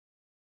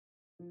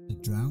The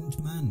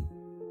Drowned Man.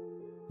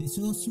 This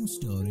awesome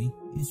story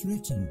is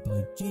written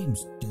by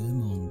James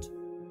Dermond.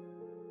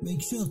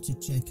 Make sure to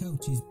check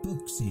out his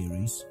book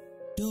series,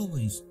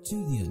 Doorways to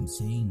the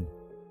Unseen.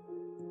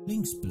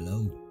 Links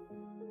below.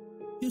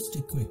 Just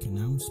a quick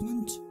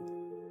announcement.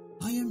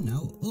 I am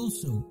now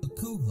also a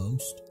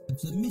co-host of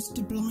the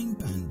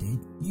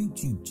MrBlindBandit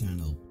YouTube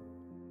channel,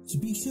 so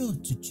be sure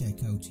to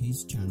check out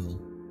his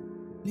channel.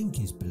 Link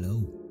is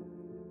below.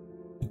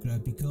 So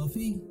grab your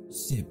coffee,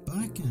 sit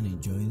back and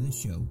enjoy the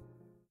show.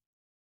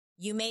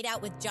 You made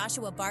out with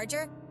Joshua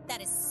Barger?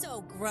 That is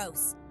so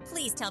gross.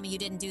 Please tell me you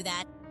didn't do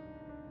that.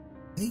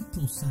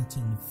 April sat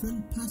in the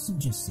front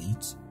passenger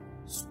seat,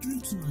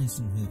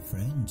 scrutinising her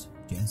friend,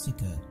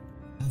 Jessica,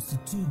 as the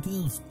two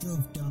girls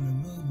drove down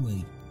a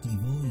roadway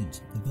devoid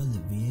of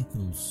other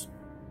vehicles,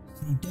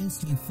 through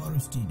densely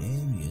forested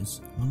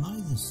areas on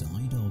either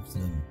side of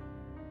them.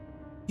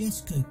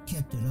 Jessica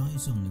kept her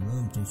eyes on the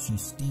road as she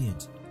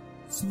steered,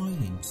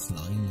 smiling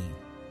slyly,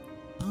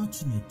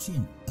 arching her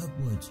chin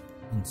upward,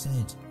 and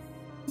said,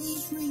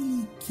 "He's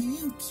really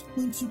cute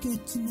once you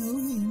get to know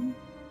him.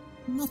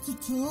 Not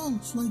at all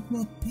like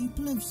what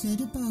people have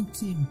said about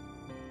him.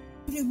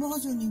 But it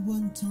was only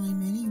one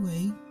time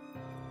anyway.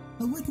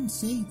 I wouldn't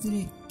say that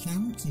it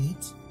counted."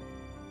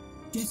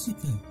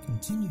 Jessica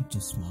continued to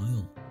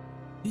smile,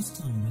 this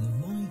time with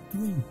a wide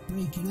grin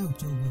breaking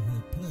out over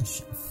her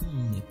plush,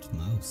 full-lipped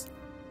mouth,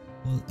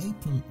 while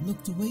April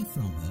looked away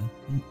from her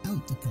and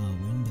out the car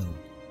window,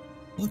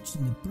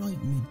 watching the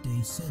bright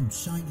midday sun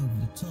shine over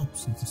the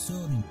tops of the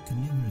soaring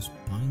coniferous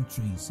pine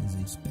trees as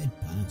they sped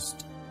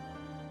past.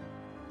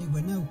 They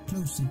were now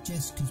close to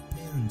Jessica's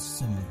parents'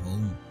 summer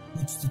home,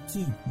 which the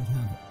two would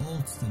have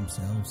all to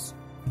themselves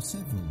for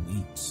several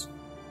weeks.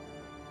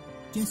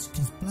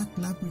 Jessica's black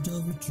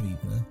Labrador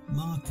retriever,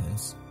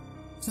 Marcus,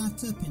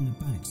 sat up in the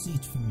back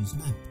seat from his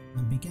nap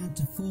and began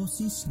to force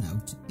his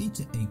snout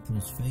into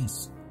April's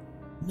face,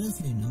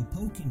 nuzzling and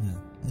poking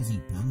her as he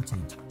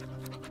panted.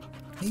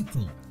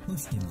 April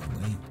pushed him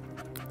away.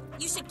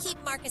 You should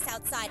keep Marcus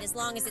outside as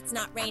long as it's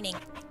not raining.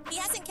 He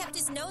hasn't kept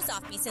his nose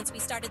off me since we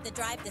started the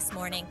drive this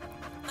morning.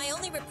 My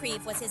only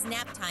reprieve was his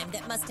nap time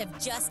that must have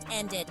just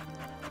ended.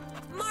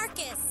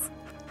 Marcus!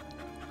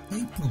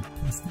 April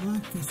pushed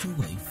Marcus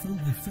away from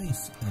her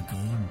face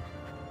again.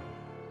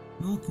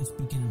 Marcus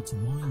began to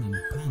whine and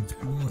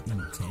pant more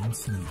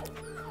intensely,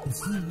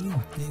 as he knew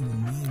they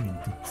were nearing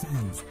the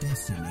trio's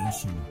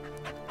destination.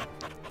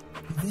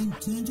 He then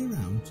turned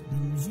around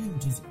and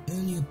resumed his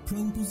earlier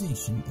prone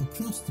position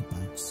across the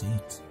back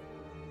seat.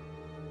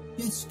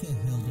 Jessica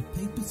held a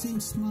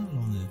paper-thin smile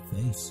on her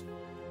face,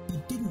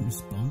 but didn't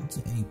respond to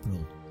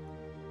April.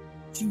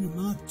 She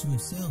remarked to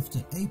herself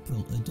that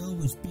April had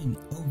always been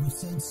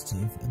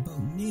oversensitive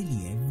about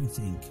nearly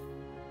everything.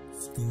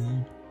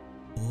 School,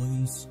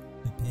 boys,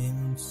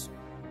 appearance,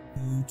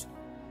 food,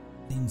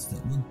 things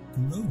that were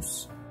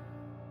gross.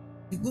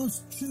 It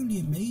was truly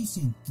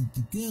amazing that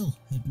the girl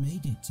had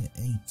made it to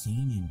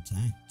 18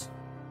 intact.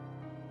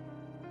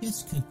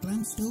 Jessica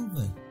glanced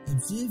over,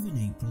 observing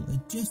April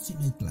adjusting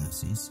her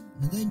glasses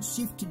and then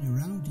shifting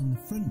around in the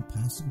front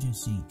passenger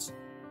seat,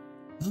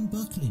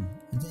 unbuckling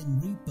and then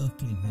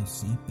rebuckling her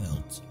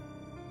seatbelt.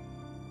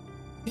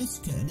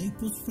 Jessica and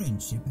April's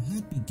friendship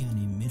had begun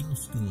in middle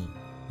school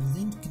and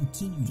then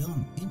continued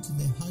on into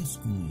their high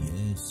school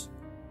years.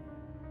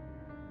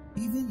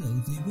 Even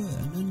though they were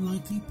an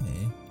unlikely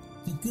pair,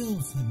 the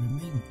girls had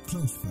remained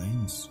close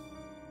friends,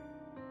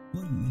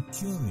 one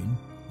maturing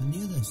and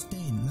the other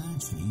staying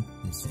largely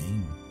the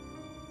same.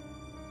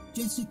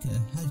 Jessica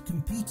had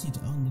competed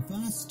on the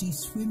varsity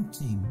swim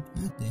team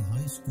at their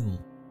high school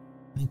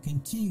and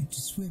continued to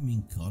swim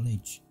in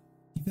college,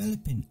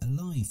 developing a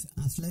lithe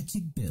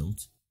athletic build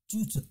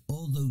due to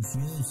all those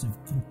years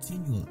of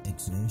continual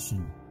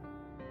exertion.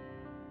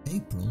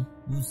 April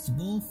was the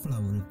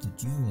wallflower of the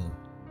duo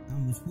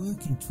and was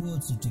working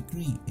towards a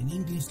degree in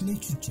English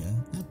literature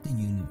at the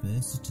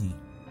university,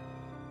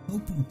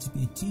 hoping to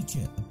be a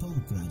teacher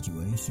upon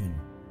graduation.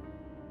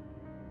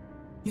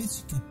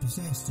 Jessica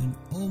possessed an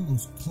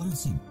almost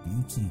classic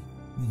beauty,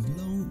 with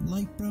long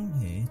light brown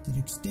hair that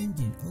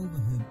extended over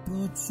her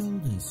broad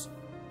shoulders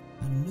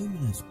and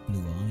luminous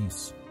blue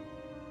eyes.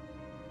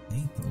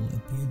 April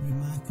appeared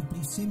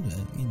remarkably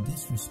similar in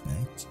this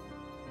respect,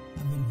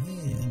 having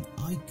hair and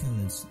eye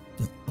colours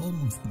that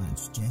almost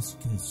matched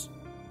Jessica's.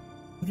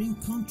 But in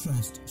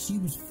contrast, she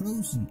was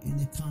frozen in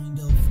a kind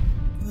of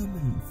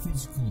permanent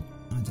physical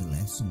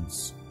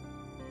adolescence.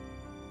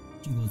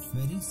 She was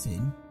very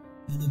thin,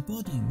 and her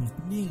body was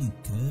nearly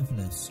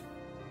curveless,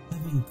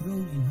 having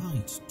grown in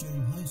height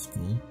during high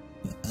school,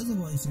 but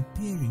otherwise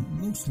appearing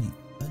mostly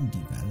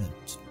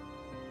undeveloped.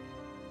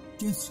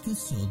 Jessica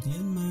saw the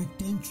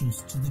unmarked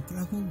entrance to the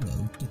gravel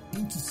road that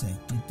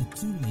intersected the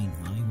two-lane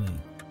highway,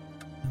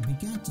 and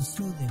began to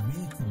slow their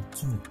vehicle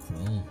to a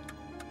crawl.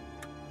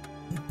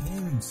 Her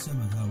parents'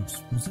 summer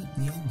house was at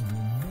the end of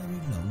a very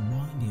long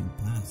winding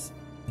path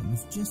that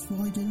was just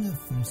wide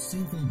enough for a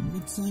single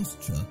mid-sized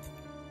truck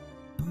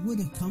and would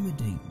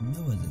accommodate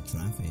no other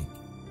traffic.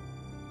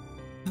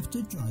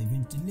 After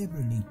driving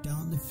deliberately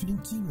down the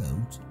flinty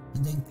road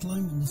and then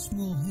climbing the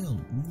small hill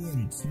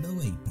near its low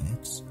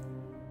apex,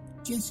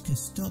 Jessica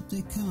stopped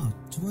their car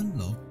to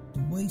unlock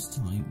the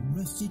waist-high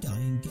rusted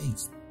iron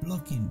gates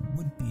blocking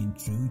would-be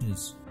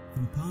intruders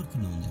from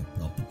parking on their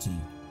property.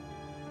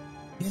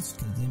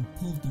 Jessica then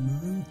pulled the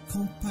maroon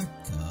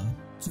compact car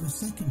to a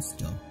second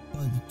stop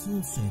by the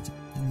tool shed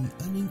in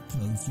the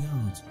unenclosed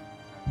yard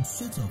and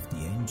shut off the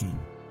engine.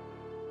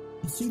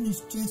 As soon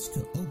as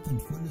Jessica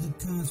opened one of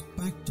the car's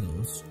back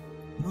doors,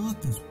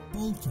 Marcus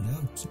bolted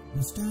out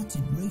and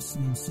started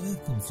racing in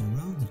circles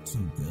around the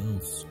two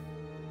girls.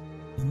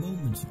 The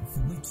moment for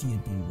which he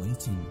had been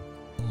waiting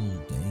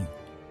all day.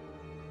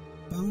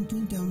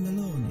 Bounding down the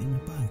lawn in the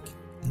back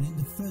and in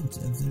the front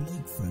of the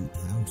lakefront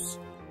house,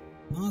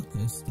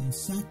 Marcus then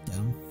sat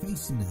down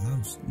facing the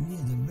house near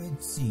the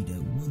red cedar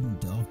wooden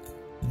dock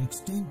that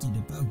extended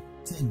about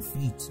 10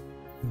 feet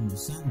from the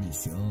sandy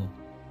shore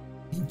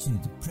into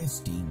the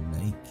pristine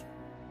lake.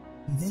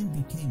 He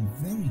then became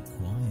very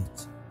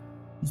quiet,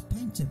 his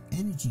pent-up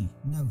energy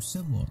now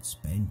somewhat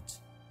spent.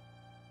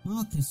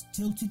 Marcus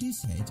tilted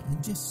his head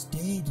and just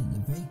stared at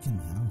the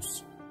vacant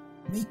house,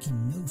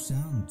 making no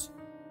sound,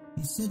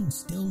 his sudden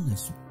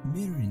stillness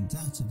mirroring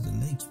that of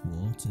the lake's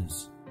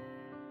waters.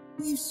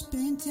 We've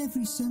spent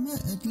every summer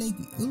at Lake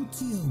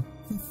Ultio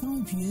for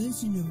 5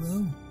 years in a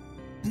row,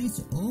 and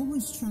it's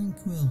always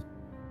tranquil.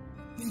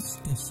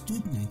 Jessica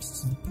stood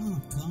next to the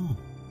parked car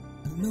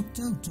and looked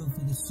out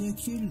over the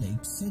circular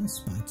lake's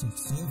sun-spattered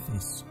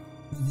surface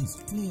with its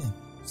clear,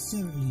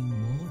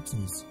 cerulean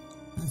waters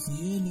as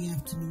the early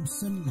afternoon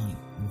sunlight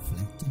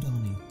reflected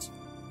on it.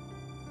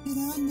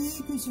 There are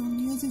neighbours on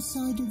the other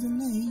side of the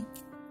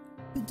lake,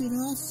 but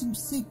there are some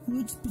thick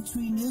woods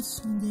between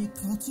us and their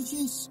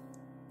cottages.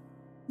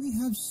 We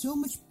have so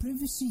much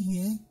privacy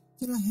here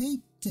that I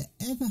hate to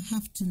ever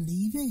have to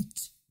leave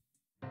it.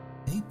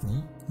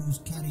 April, who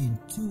was carrying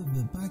 2 of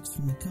her bags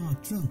from the car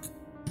trunk,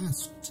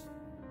 asked,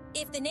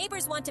 If the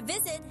neighbors want to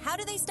visit, how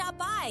do they stop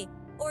by?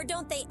 Or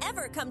don't they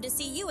ever come to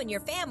see you and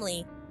your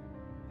family?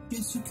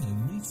 Jessica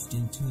reached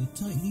into a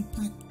tightly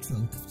packed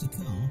trunk of the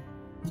car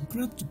and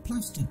grabbed a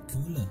plastic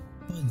cooler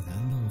by the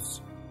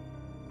handles.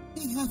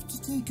 They have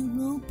to take a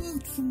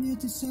rowboat from the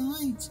other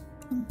side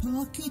and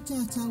park it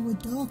at our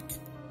dock.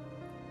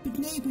 But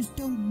neighbours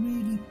don't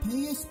really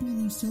pay us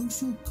many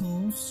social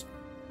calls.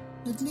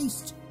 At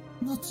least,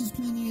 not as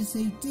many as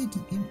they did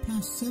in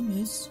past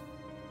summers.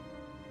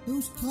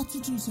 Those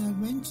cottages are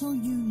rental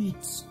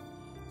units,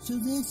 so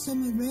their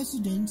summer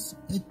residents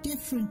are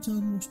different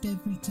almost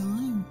every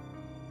time.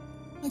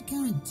 I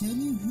can't tell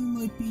you who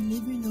might be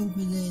living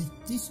over there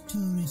this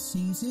tourist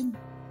season.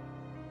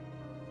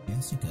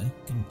 Jessica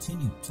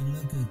continued to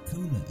lug her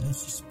cooler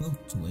as she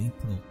spoke to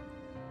April.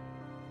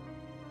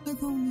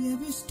 I've only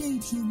ever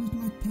stayed here with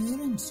my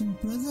parents and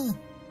brother,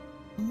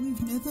 and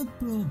we've never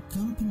brought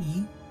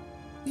company.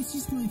 This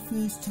is my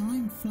first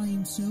time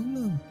flying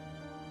solo.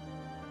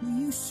 We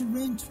used to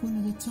rent one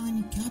of the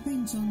tiny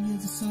cabins on the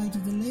other side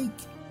of the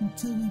lake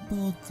until we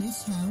bought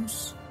this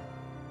house.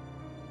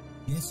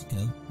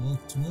 Jessica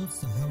walked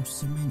towards the house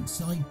cement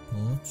side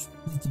porch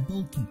with the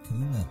bulky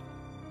cooler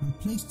and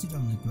placed it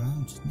on the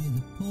ground near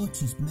the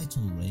porch's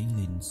metal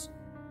railings.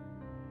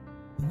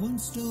 The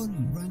one-storey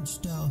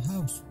ranch-style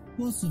house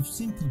was of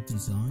simple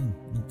design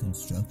and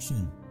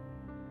construction,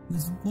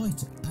 with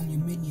white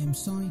aluminium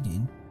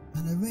siding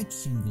and a red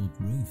shingled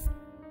roof,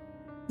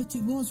 but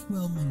it was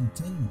well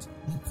maintained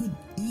and could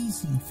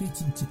easily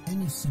fit into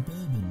any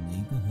suburban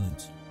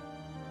neighbourhood.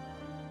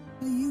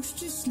 I used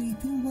to sleep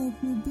in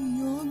what will be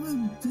your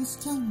room this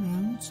time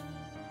round,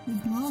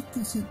 with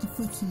Marcus at the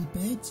foot of the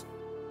bed.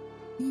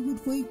 He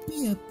would wake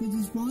me up with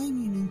his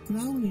whining and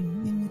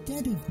growling in the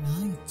dead of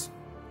night.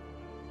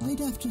 I'd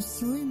have to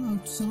throw him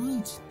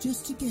outside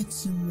just to get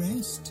some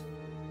rest.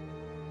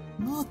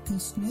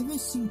 Marcus never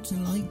seemed to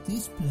like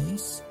this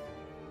place.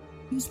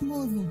 He's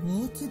more of a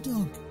water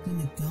dog than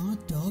a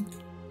guard dog.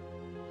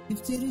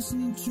 If there is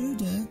an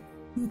intruder,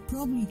 we'll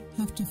probably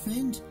have to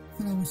fend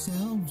for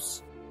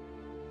ourselves.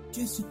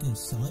 Jessica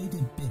sighed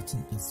a bit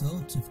at the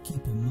thought of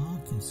keeping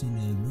Marcus in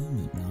her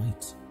room at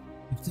night,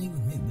 if they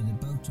were hit with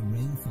a bout of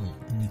rainfall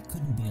and he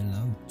couldn't be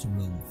allowed to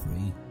roam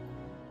free.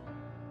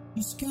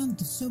 He scanned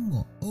the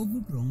somewhat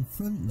overgrown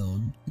front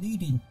lawn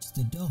leading to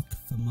the dock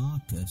for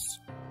Marcus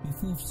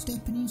before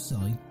stepping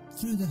inside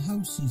through the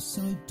house's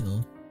side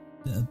door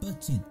that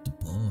abutted the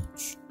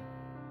porch.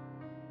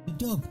 The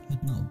dog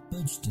had not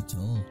budged at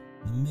all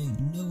and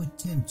made no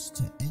attempts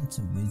to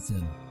enter with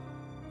them,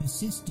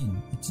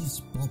 persisting at his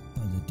spot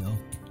by the dock,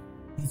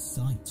 his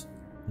sight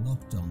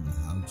locked on the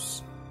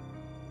house.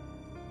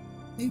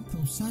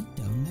 April sat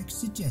down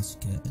next to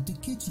Jessica at the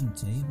kitchen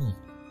table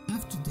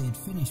after they had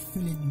finished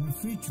filling the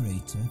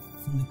refrigerator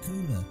from the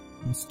cooler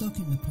and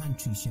stocking the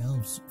pantry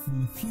shelves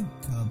from a few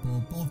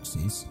cardboard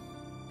boxes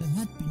that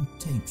had been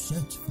taped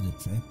shut for the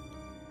trip.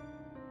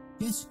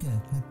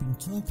 Jessica had been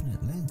talking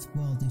at length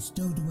while they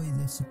stowed away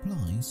their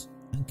supplies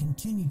and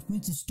continued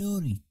with the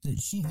story that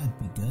she had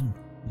begun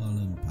while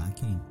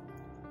unpacking.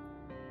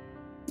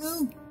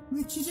 No,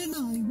 Richard and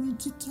I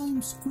went to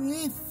Times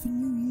Square for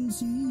New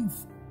Year's Eve.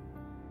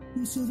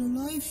 We saw the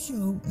live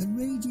show at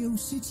Radio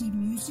City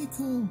Music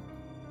Hall,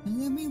 and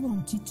then we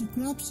wanted to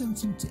grab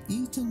something to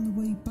eat on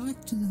the way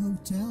back to the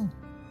hotel.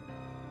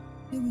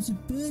 There was a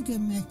burger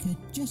mecca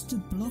just a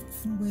block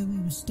from where we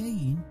were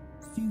staying,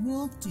 so we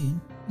walked in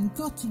and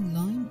got in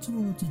line to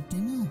order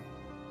dinner.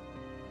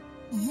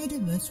 Ahead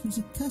of us was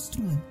a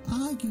customer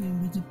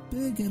arguing with the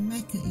burger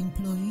mecca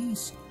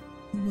employees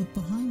who were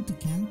behind the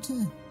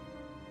counter.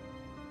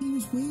 He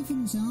was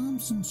waving his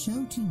arms and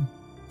shouting,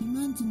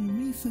 demanding a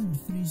refund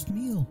for his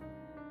meal,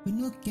 but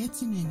not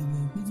getting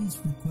anywhere with his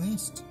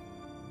request.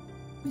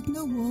 With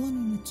no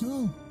warning at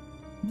all,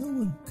 no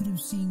one could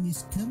have seen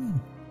this coming,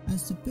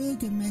 as the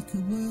burger mecca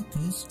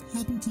workers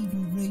hadn't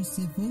even raised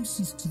their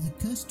voices to the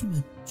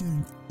customer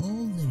during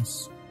all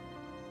this.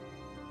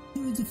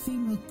 Two of the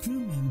female crew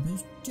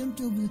members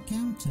jumped over the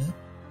counter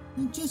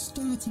and just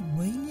started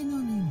wailing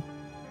on him.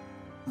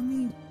 I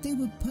mean, they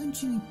were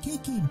punching and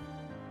kicking,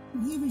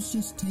 and he was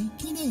just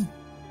taking it.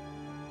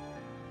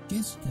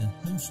 Jessica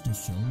hunched her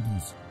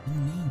shoulders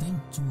and leaned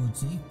in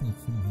towards April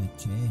from her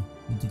chair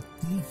with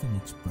a gleeful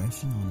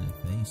expression on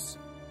her face.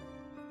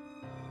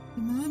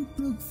 The man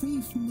broke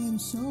free from their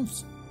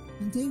assault,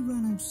 and they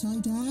ran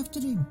outside after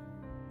him,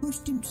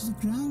 pushed him to the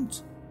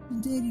ground,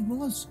 and there he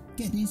was,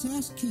 getting his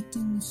ass kicked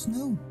in the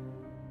snow.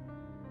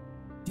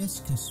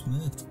 Jessica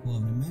smirked while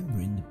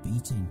remembering the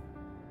beating.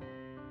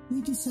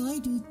 We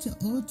decided to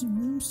order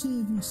room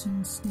service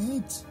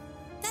instead.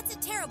 That's a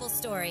terrible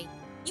story.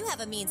 You have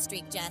a mean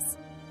streak, Jess.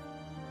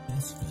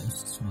 Jessica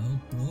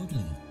smiled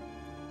broadly.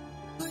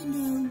 I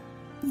know,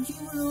 but you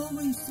were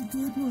always the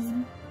good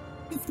one,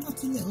 if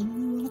not a little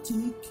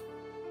neurotic.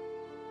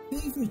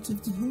 Favourite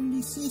of the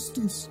Holy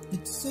Sisters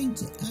at St.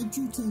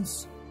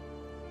 Adjutas.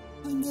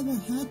 I never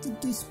had the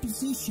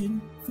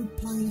disposition for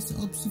pious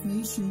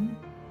observation.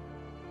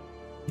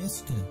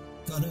 Jessica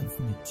got up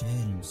from her chair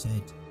and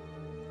said,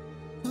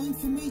 Time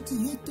for me to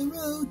hit the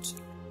road.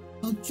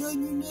 I'll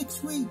join you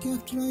next week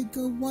after I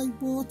go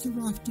whitewater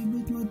rafting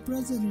with my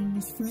brother and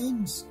his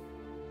friends.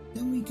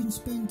 Then we can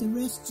spend the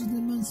rest of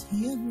the month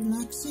here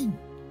relaxing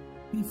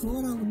before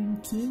our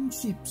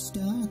internship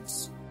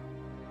starts.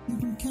 You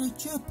can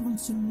catch up on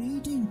some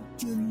reading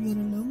during your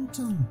alone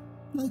time,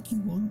 like you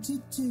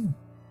wanted to.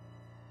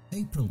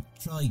 April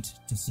tried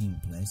to seem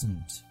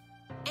pleasant.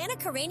 Anna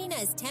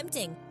Karenina is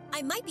tempting.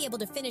 I might be able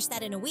to finish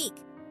that in a week.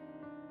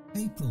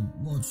 April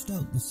watched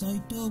out the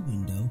side door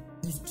window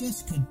as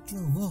Jessica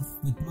drove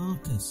off with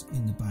Marcus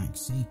in the back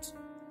seat,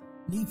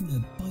 leaving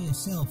her by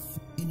herself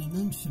in an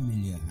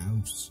unfamiliar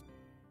house.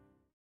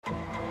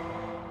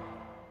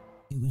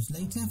 It was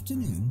late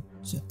afternoon,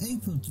 so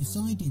April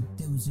decided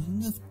there was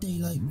enough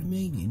daylight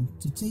remaining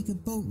to take a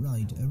boat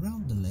ride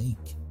around the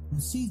lake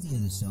and see the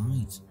other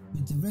side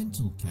with the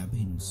rental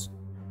cabins.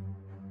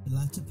 The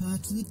latter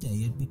part of the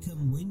day had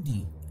become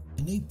windy,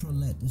 and April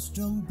let the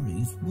strong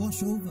breeze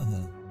wash over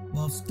her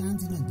while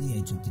standing at the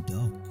edge of the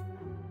dock.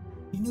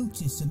 She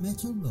noticed a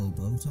metal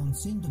rowboat on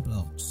cinder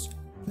blocks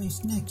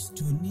placed next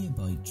to a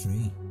nearby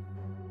tree,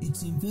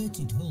 its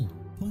inverted hull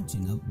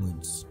pointing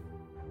upwards.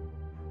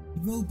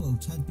 The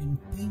rowboat had been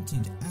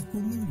painted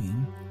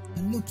aquamarine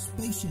and looked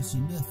spacious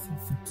enough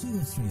for 2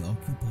 or 3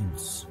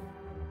 occupants.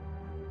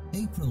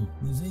 April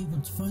was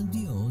able to find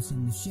the oars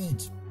in the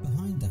shed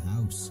behind the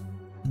house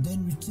and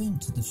then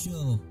returned to the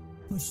shore,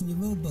 pushing the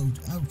rowboat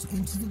out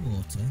into the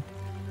water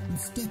and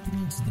stepping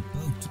into the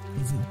boat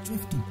as it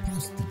drifted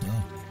past the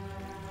dock.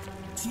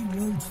 She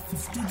rowed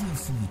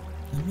fastidiously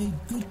and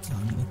made good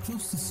time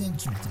across the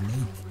centre of the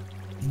lake,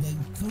 and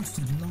then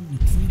coasted along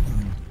the tree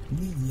line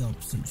near the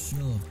opposite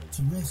shore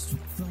to rest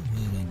from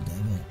her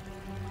endeavour.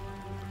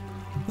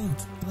 The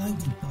boat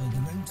glided by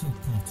the rental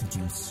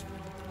cottages,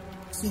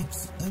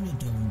 6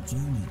 unadorned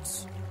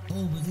units,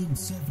 all within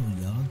several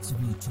yards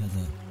of each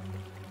other.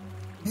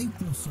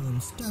 April saw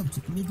a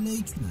stout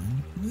middle-aged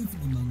man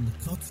moving among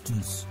the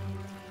cottages.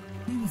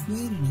 He was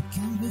wearing a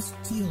canvas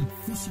teal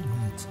fishing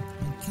hat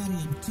and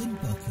carrying tin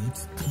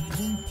buckets that he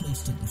then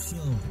placed at the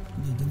shore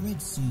near the red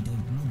cedar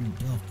wooden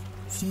dock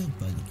shared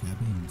by the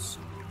cabins.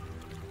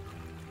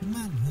 The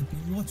man had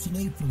been watching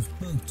April's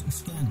boat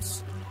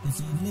askance as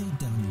he laid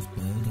down his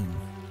burden.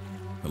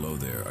 Hello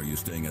there. Are you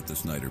staying at the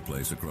Snyder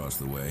place across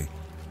the way?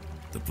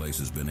 The place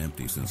has been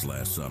empty since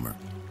last summer.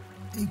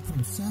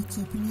 April sat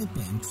up in her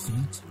bench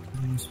seat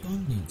and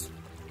responded.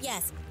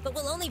 Yes, but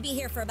we'll only be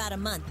here for about a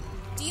month.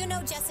 Do you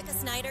know Jessica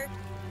Snyder?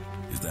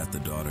 Is that the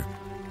daughter?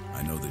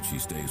 I know that she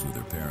stays with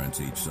her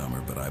parents each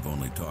summer, but I've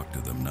only talked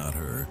to them, not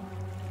her.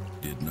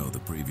 Did know the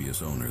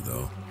previous owner,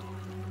 though.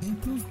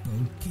 April's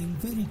boat came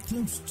very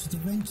close to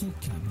the rental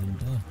cabin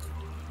dock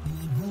and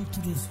then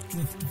halted its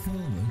drift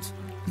forward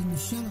in the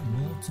shallow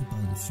water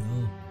by the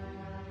shore.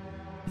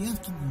 The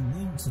afternoon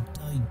winds had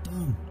died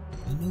down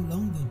and no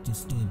longer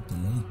disturbed the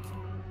lake.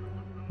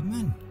 The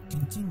man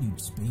continued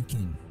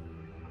speaking.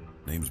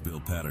 Name's Bill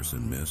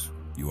Patterson, miss.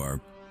 You are?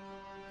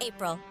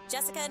 April.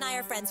 Jessica and I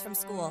are friends from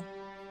school.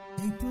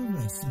 April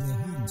rested her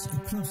hands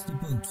across the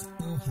boat's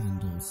oar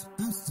handles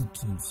as the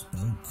two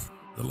spoke.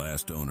 The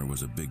last owner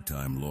was a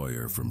big-time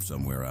lawyer from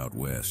somewhere out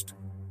west.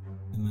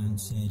 The man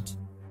said.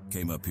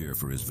 Came up here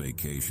for his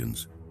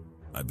vacations.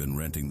 I've been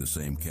renting the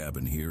same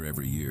cabin here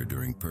every year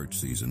during perch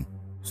season,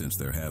 since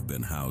there have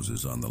been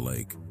houses on the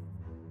lake.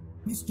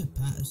 Mr.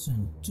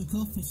 Patterson took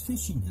off his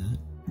fishing hat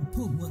and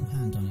put one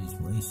hand on his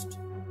waist,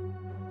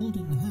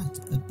 holding the hat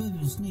above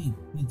his knee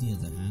with the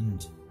other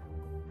hand.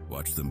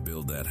 Watch them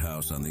build that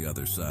house on the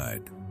other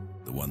side,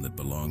 the one that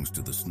belongs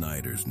to the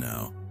Snyders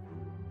now.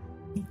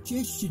 He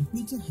gestured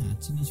with the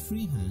hat in his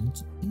free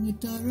hand in the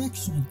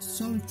direction of the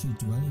solitary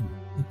dwelling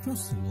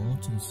across the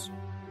waters.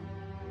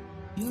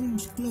 The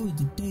orange glow of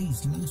the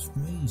day's last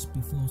rays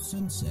before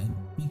sunset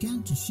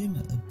began to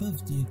shimmer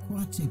above the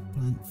aquatic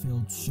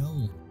plant-filled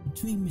shoal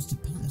between Mr.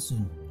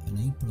 Patterson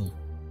and April,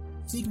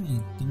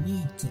 signalling the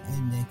need to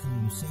end their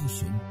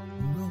conversation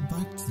and roll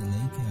back to the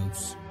lake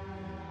house.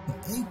 But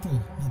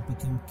April had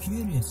become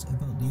curious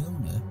about the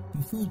owner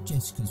before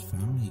Jessica's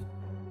family,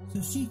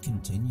 so she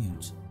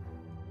continued.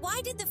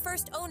 Why did the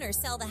first owner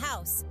sell the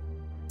house?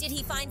 Did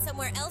he find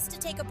somewhere else to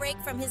take a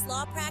break from his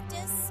law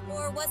practice,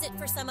 or was it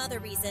for some other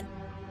reason?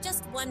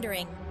 Just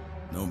wondering.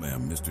 No,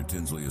 ma'am. Mr.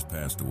 Tinsley has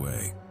passed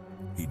away.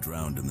 He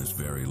drowned in this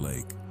very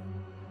lake.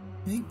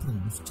 April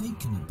was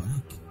taken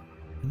aback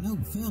and now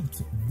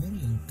felt very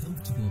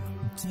uncomfortable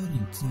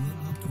returning to the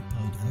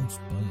unoccupied house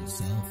by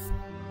herself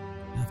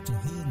after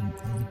hearing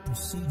of the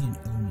preceding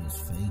owner's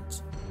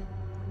fate.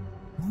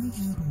 Why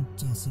hadn't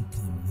Jessica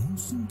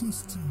mentioned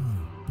this to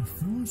her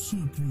before she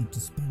agreed to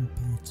spend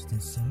part of the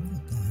summer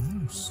at the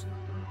house?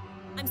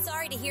 I'm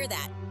sorry to hear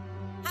that.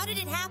 How did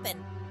it happen?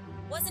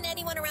 Wasn't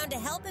anyone around to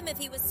help him if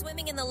he was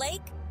swimming in the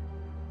lake?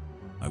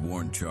 I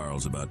warned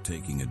Charles about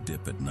taking a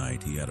dip at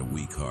night. He had a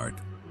weak heart,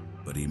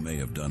 but he may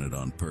have done it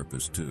on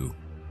purpose too.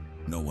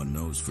 No one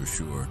knows for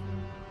sure.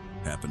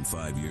 Happened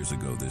 5 years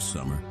ago this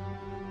summer.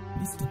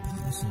 Mr.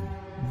 Patterson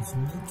was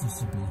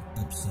noticeably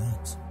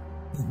upset,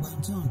 but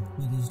went on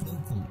with his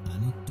local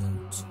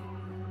anecdote.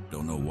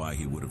 Don't know why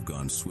he would have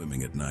gone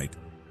swimming at night,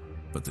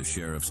 but the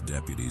sheriff's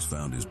deputies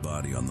found his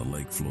body on the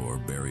lake floor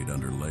buried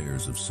under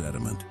layers of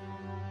sediment.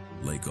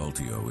 Lake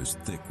Ultio is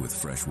thick with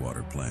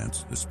freshwater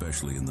plants,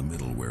 especially in the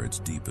middle where it's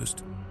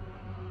deepest.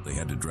 They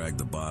had to drag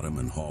the bottom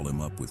and haul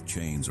him up with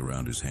chains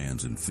around his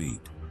hands and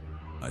feet.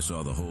 I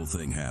saw the whole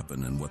thing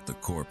happen and what the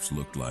corpse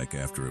looked like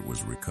after it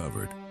was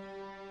recovered.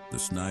 The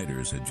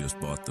Snyders had just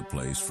bought the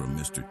place from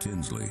Mr.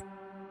 Tinsley,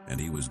 and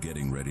he was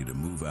getting ready to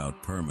move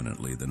out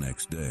permanently the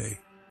next day.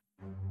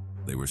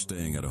 They were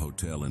staying at a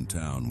hotel in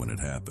town when it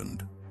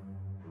happened.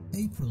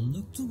 April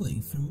looked away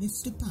from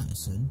Mr.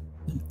 Patterson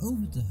and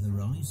over the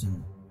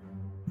horizon,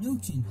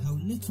 noting how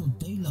little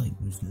daylight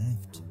was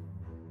left.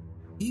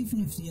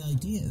 Even if the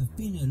idea of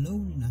being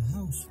alone in a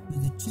house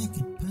with a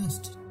checkered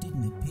past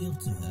didn't appeal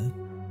to her,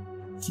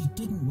 she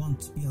didn't want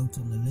to be out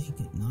on the lake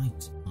at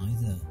night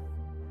either.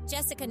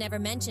 Jessica never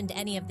mentioned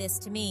any of this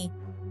to me.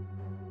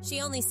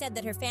 She only said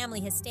that her family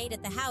has stayed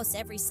at the house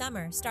every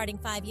summer, starting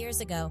 5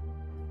 years ago.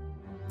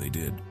 They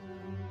did.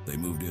 They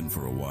moved in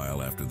for a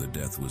while after the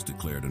death was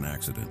declared an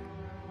accident.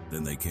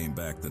 Then they came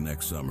back the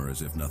next summer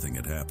as if nothing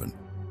had happened.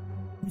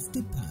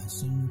 Mr.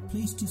 Patterson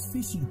replaced his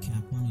fishing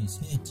cap on his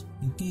head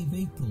and gave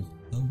April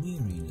a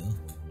weary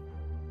look.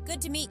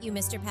 Good to meet you,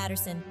 Mr.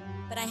 Patterson,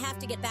 but I have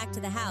to get back to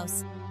the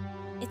house.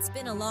 It's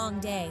been a long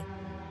day.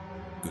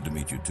 Good to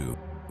meet you too.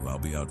 I'll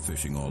be out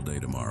fishing all day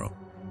tomorrow.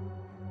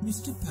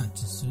 Mr.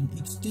 Patterson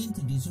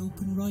extended his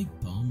open right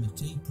palm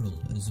at April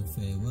as a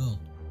farewell,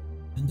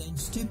 and then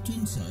stepped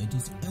inside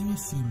his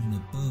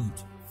unassuming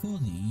abode for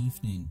the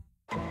evening.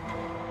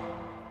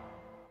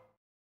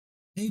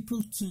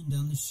 April turned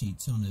down the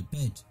sheets on her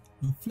bed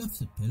and fluffed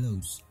the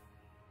pillows,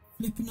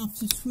 flipping off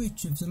the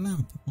switch of the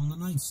lamp on the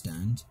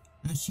nightstand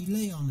as she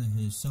lay on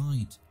her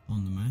side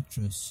on the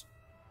mattress.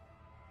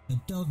 A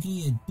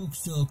dog-eared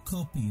bookstore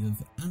copy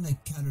of Anna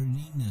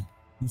Karenina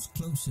was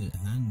close at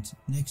hand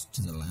next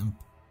to the lamp.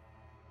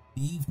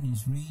 The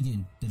evening's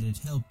reading that had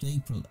helped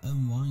April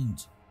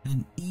unwind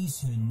and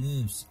ease her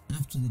nerves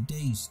after the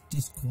day's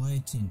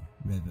disquieting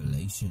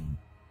revelation.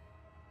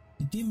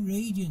 The dim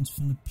radiance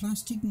from the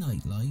plastic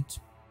nightlight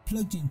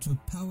plugged into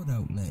a power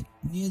outlet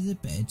near the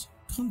bed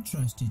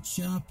contrasted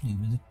sharply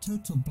with the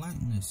total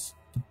blackness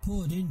that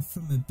poured in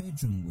from a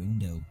bedroom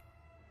window.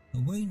 A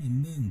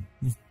waning moon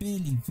was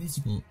barely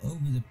visible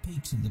over the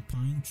peaks of the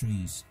pine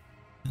trees,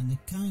 and the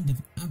kind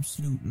of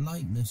absolute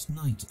lightless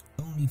night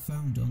only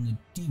found on the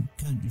deep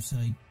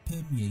countryside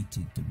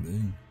permeated the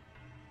room,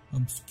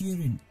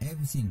 obscuring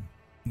everything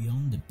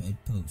beyond the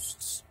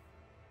bedposts.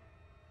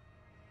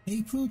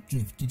 April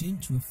drifted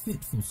into a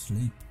fitful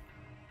sleep,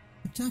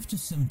 but after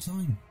some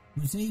time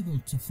was able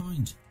to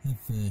find her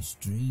first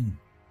dream.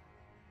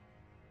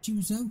 She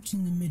was out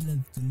in the middle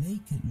of the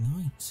lake at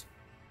night,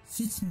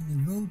 sitting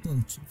in the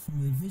rowboat from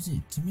her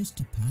visit to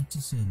Mr.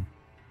 Patterson.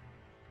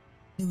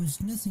 There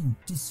was nothing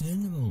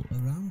discernible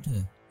around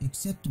her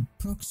except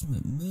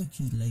approximate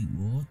murky lake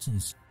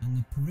waters and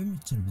the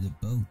perimeter of the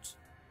boat,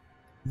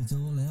 with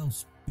all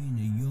else being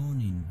a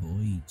yawning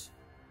void.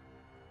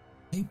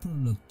 April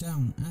looked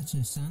down at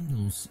her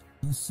sandals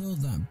and saw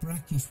that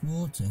brackish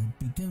water had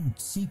begun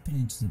seeping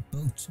into the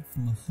boat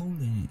from a hole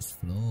in its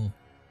floor.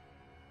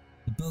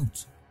 The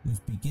boat was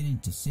beginning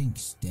to sink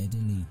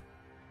steadily.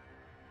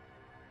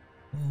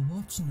 While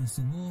watching as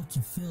the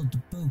water filled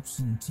the boat's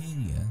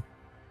interior,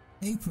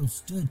 April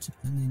stood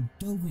and then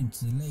dove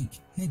into the lake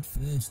head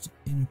first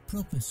in a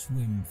proper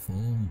swim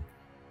form.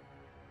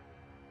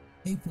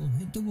 April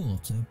hit the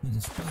water with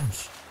a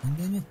splash and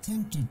then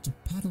attempted to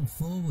paddle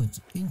forward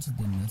into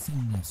the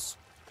nothingness,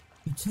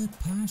 but her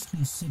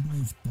partially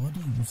submerged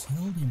body was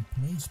held in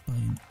place by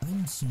an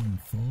unseen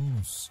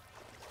force.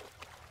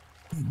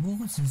 It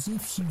was as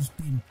if she was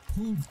being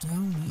pulled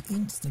down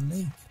into the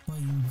lake by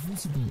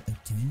invisible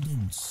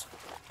attendants,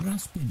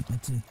 grasping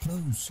at her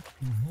clothes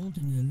and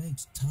holding her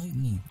legs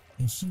tightly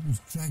as she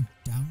was dragged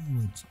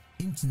downward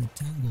into the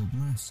tangled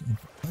mass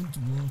of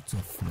underwater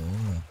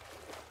flora.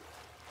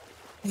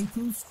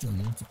 April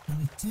struggled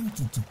and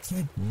attempted to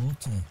tread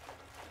water,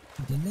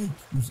 but the lake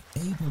was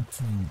able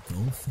to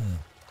engulf her,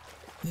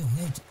 her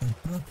head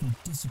abruptly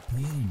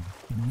disappearing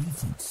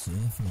beneath its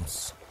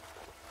surface.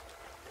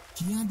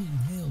 She had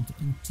inhaled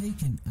and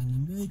taken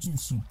an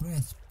emergency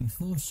breath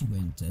before she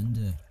went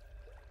under,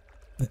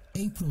 but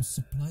April's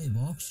supply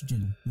of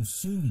oxygen was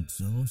soon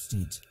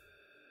exhausted.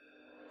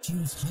 She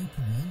was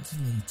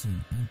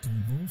hyperventilating and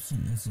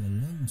convulsing as her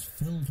lungs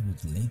filled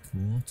with lake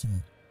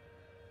water,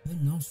 her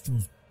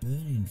nostrils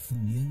burning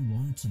from the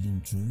unwanted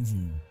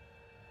intrusion.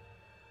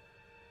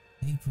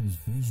 April's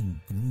vision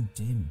grew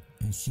dim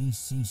as she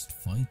ceased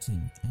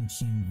fighting and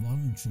she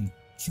involuntarily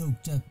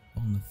choked up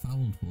on the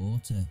fouled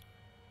water,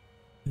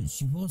 but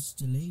she was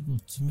still able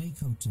to make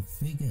out a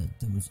figure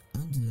that was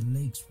under the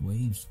lake's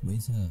waves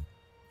with her,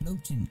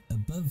 floating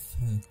above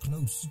her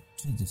close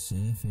to the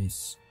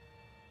surface.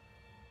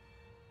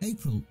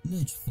 April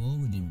lurched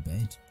forward in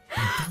bed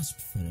and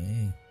gasped for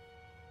air.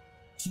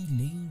 She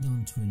leaned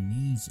onto her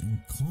knees and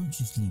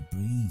consciously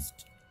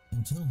breathed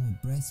until her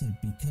breath had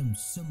become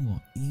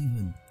somewhat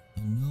even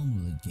and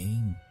normal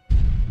again.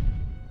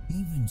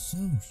 Even so,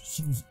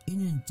 she was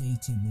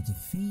inundated with a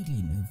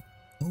feeling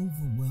of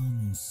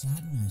overwhelming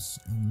sadness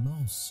and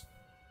loss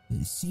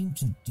that seemed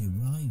to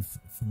derive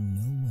from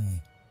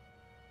nowhere.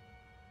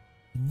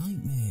 The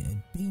nightmare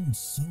had been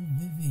so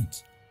vivid.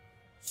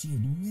 She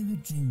had never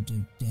dreamed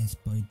of death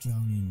by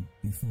drowning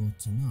before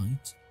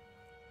tonight.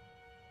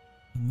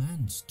 A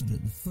man stood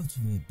at the foot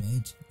of her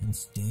bed and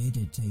stared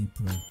at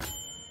April,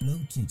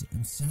 bloated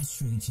and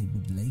saturated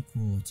with lake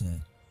water.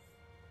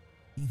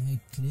 He had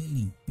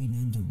clearly been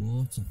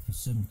underwater for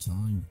some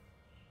time,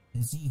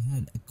 as he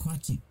had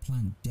aquatic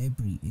plant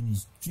debris in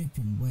his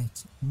dripping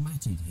wet,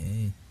 matted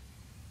hair,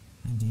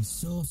 and his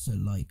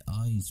saucer-like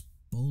eyes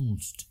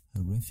bulged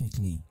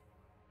horrifically.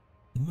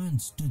 The man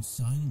stood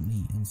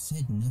silently and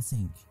said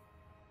nothing,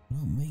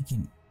 not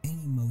making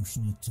any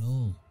motion at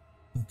all,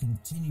 but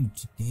continued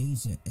to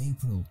gaze at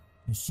April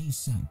as she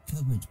sat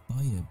covered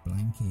by her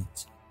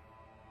blanket.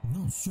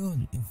 Not sure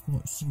if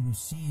what she was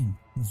seeing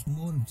was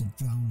more of the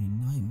drowning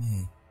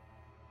nightmare,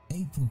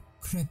 April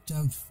crept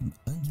out from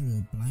under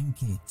her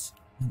blanket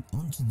and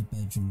onto the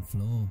bedroom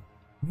floor,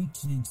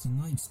 reaching into the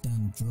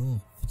nightstand drawer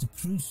for the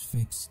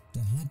crucifix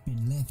that had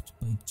been left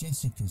by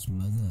Jessica's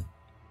mother.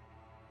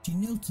 She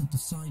knelt at the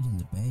side of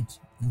the bed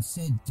and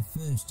said the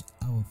first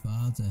Our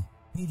Father,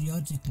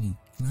 periodically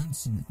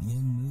glancing at the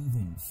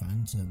unmoving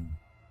phantom.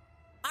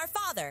 Our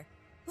Father,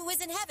 who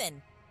is in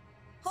heaven,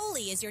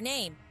 holy is your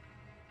name.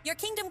 Your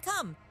kingdom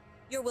come,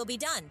 your will be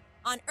done,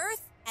 on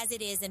earth as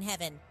it is in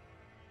heaven.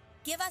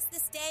 Give us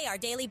this day our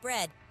daily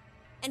bread,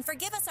 and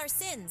forgive us our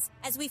sins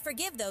as we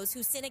forgive those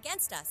who sin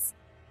against us.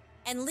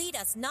 And lead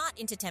us not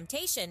into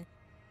temptation,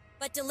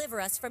 but deliver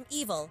us from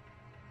evil.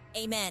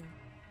 Amen.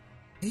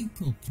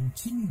 April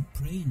continued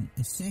praying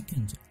a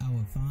second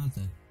Our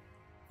Father,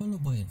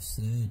 followed by a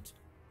third,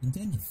 and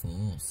then a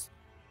fourth.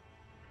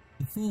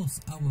 The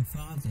fourth Our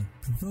Father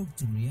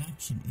provoked a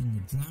reaction in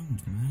the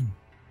drowned man,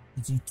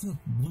 as he took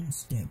one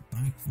step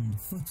back from the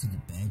foot of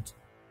the bed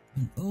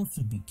and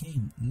also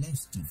became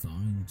less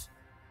defined,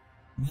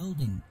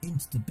 melding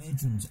into the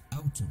bedroom's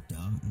outer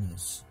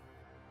darkness.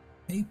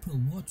 April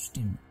watched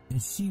him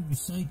as she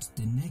recited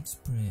the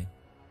next prayer,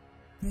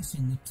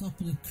 pressing the top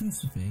of the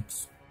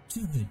crucifix to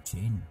her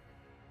chin.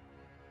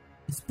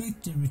 The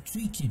spectre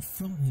retreated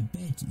from her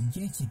bed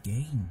yet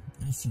again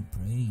as she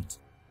prayed,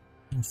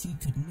 and she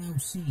could now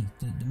see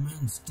that the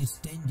man's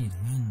distended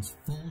hands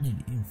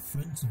folded in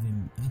front of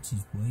him at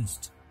his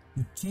waist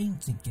were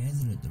chained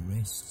together at the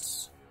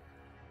wrists.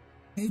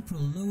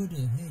 April lowered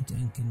her head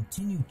and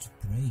continued to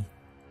pray,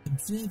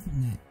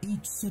 observing that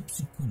each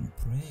subsequent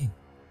prayer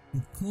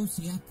would cause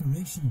the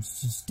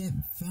apparitions to step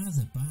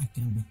farther back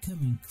and become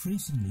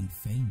increasingly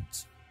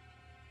faint.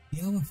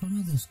 The Our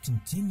Fathers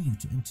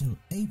continued until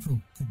April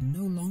could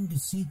no longer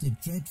see the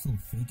dreadful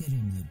figure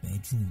in her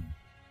bedroom.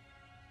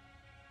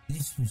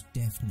 This was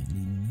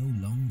definitely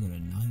no longer a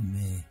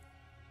nightmare,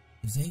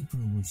 as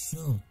April was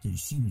sure that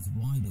she was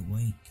wide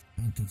awake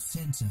and could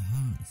sense her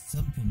heart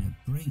thumping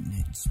at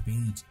breakneck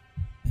speed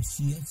as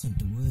she uttered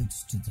the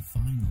words to the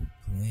final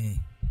prayer.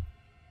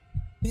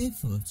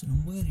 Barefoot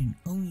and wearing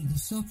only the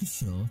soccer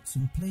shorts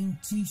and plain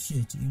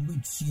t-shirt in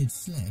which she had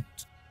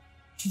slept,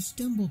 she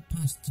stumbled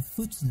past the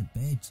foot of the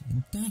bed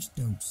and dashed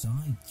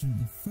outside through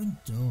the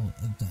front door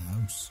of the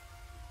house.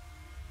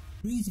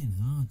 Breathing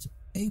hard,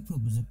 April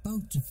was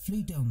about to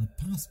flee down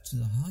the path to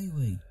the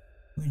highway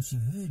when she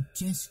heard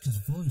Jessica's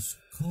voice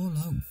call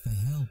out for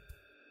help.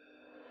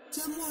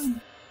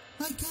 "Someone!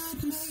 I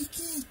can't make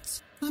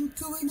it! I'm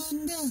going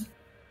under!"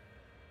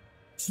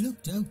 She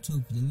looked out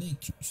over the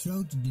lake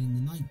shrouded in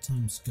the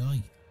nighttime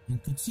sky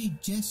and could see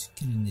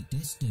Jessica in the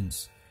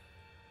distance,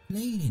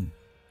 flailing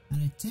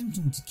and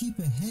attempting to keep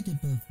her head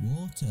above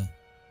water.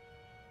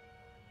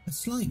 A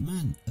slight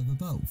man of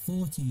about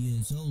 40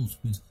 years old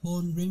with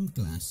horn-rimmed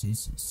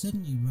glasses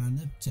suddenly ran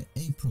up to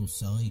April's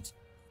side,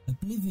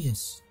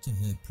 oblivious to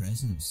her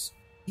presence,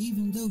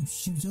 even though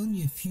she was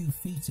only a few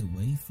feet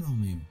away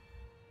from him.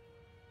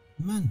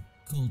 The man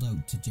called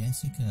out to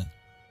Jessica.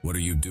 "What are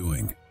you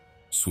doing?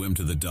 Swim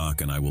to the dock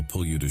and I will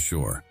pull you to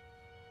shore."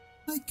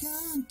 "I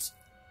can't.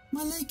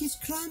 My leg is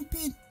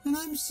cramping and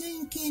I'm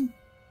sinking.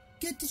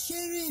 Get the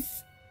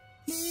sheriff,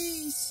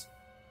 please."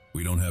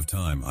 "We don't have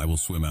time. I will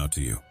swim out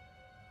to you."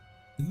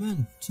 The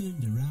man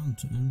turned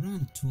around and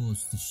ran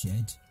towards the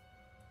shed.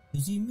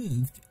 As he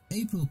moved,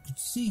 April could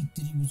see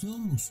that he was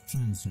almost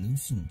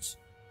translucent.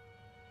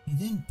 He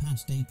then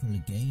passed April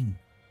again,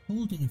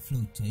 holding a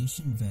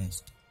flotation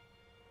vest.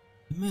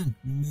 The man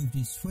removed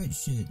his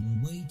sweatshirt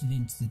and waded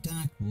into the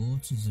dark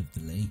waters of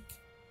the lake.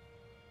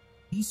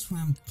 He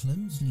swam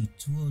clumsily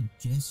toward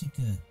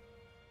Jessica,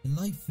 the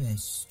life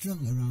vest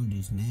strung around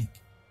his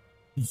neck,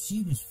 but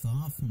she was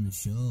far from the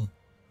shore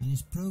and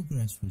his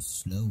progress was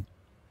slow.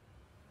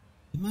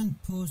 The man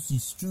paused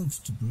his strokes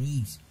to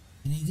breathe,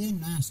 and he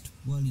then asked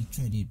while he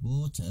treaded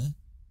water,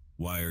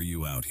 "Why are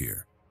you out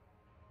here?"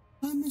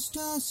 "I'm a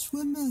star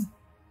swimmer.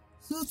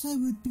 Thought I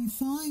would be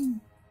fine,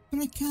 but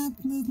I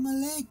can't move my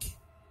leg.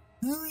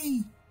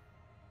 Hurry!"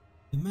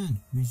 The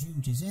man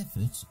resumed his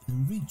efforts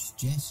and reached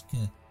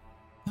Jessica,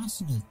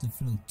 passing her the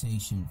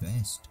flotation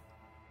vest.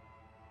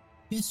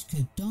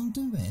 Jessica donned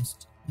the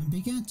vest and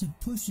began to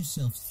push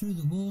herself through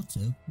the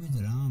water with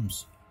her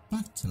arms,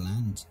 back to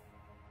land.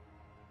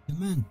 The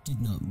man did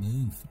not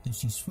move as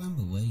she swam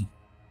away,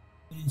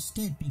 but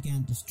instead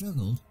began to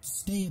struggle to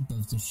stay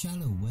above the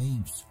shallow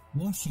waves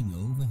washing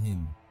over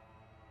him.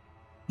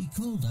 He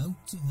called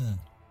out to her.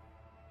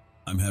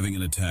 "I'm having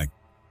an attack.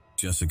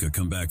 Jessica,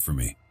 come back for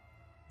me.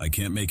 I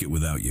can't make it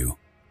without you."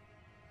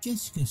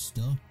 Jessica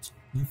stopped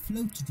and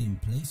floated in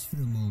place for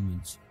a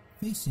moment,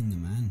 facing the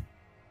man.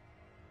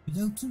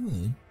 Without a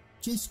word,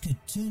 Jessica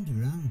turned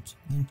around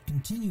and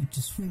continued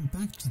to swim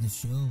back to the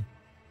shore,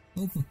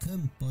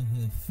 overcome by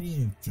her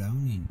fear of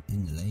drowning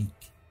in the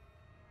lake.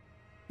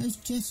 As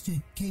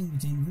Jessica came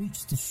within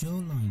reach of the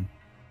shoreline,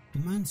 the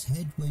man's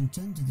head went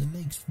under the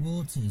lake's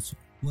waters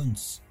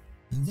once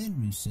and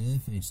then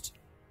resurfaced,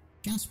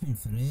 gasping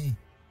for air,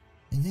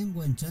 and then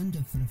went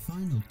under for a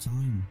final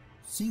time,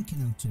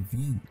 sinking out of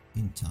view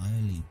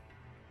entirely.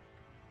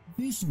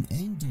 The vision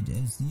ended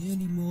as the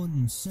early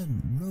morning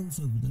sun rose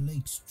over the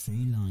lake's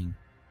tree line,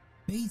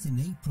 bathing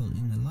April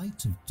in the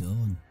light of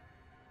dawn.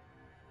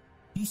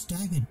 She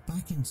staggered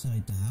back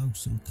inside the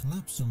house and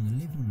collapsed on the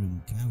living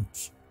room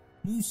couch,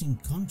 losing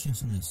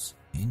consciousness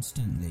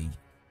instantly.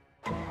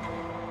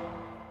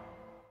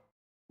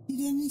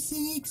 "Did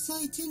anything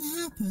exciting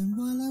happen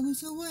while I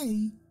was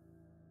away?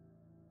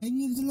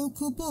 Any of the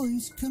local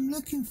boys come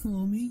looking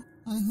for me,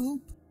 I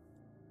hope?"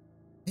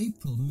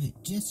 April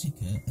met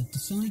Jessica at the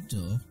side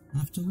door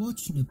after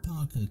watching her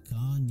park her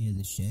car near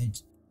the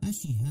shed, as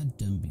she had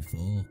done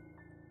before.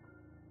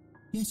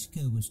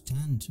 Jessica was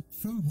tanned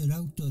from her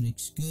outdoor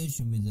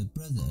excursion with her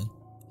brother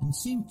and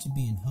seemed to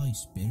be in high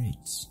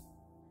spirits.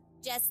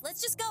 Jess, let's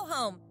just go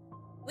home.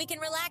 We can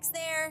relax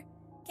there,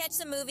 catch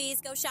some movies,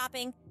 go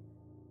shopping.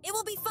 It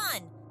will be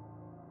fun.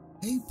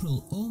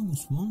 April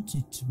almost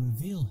wanted to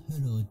reveal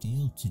her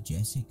ordeal to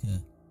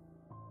Jessica,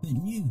 but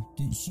knew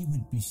that she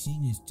would be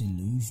seen as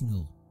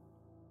delusional.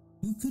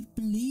 Who could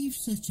believe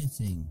such a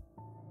thing?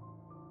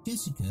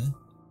 Jessica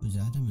was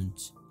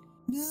adamant.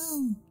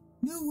 "No,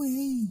 no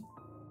way.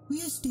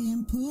 We are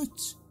staying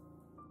put.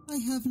 I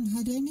haven't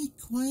had any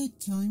quiet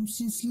time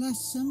since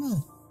last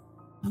summer,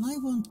 and I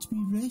want to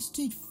be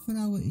rested for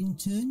our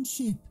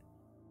internship.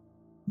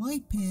 My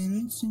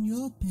parents and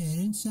your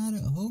parents are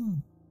at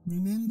home,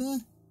 remember?"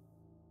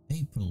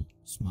 April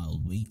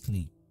smiled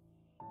weakly.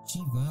 She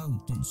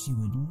vowed that she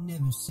would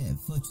never set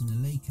foot in the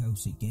lake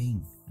house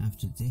again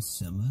after this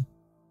summer.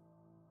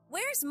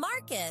 Where's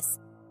Marcus?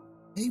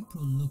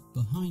 April looked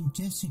behind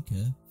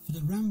Jessica for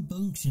the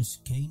rambunctious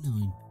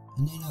canine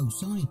and then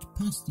outside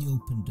past the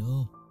open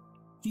door.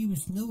 She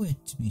was nowhere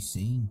to be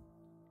seen.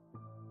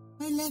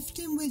 "I left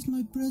him with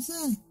my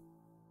brother.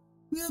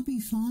 We'll be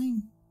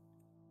fine.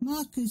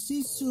 Marcus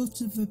is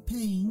sort of a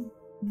pain,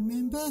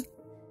 remember?"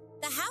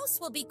 The house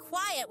will be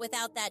quiet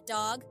without that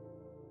dog.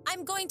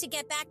 I'm going to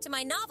get back to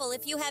my novel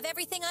if you have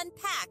everything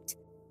unpacked.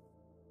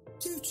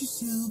 "Suit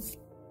yourself.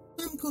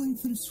 I'm going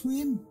for a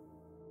swim.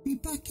 Be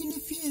back in a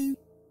few."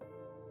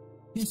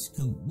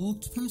 Jessica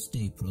walked past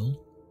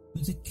April,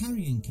 with a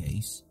carrying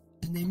case,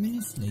 and then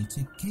minutes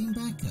later came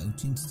back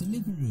out into the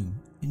living room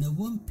in a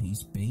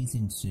one-piece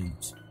bathing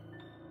suit.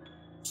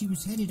 She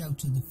was headed out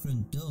to the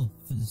front door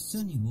for the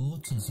sunny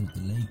waters of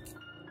the lake,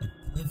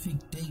 a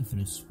perfect day for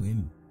a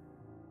swim.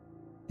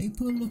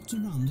 April looked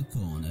around the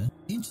corner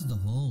into the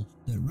hall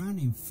that ran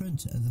in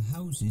front of the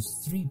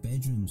house's 3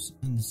 bedrooms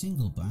and the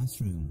single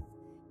bathroom.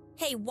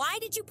 Hey, why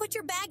did you put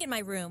your bag in my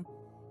room?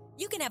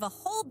 You can have a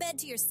whole bed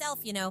to yourself,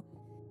 you know.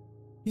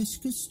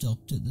 Jessica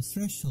stopped at the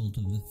threshold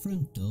of the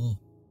front door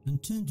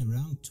and turned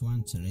around to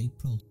answer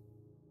April.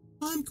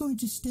 I'm going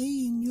to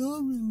stay in your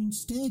room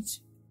instead,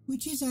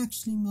 which is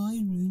actually my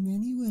room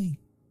anyway.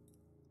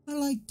 I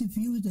like the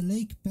view of the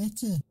lake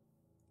better.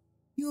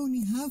 You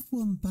only have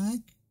one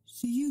bag,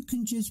 so you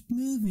can just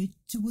move it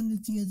to one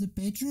of the other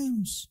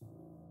bedrooms.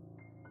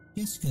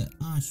 Jessica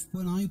arched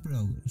one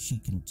eyebrow as she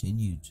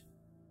continued.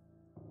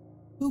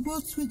 But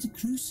what's with the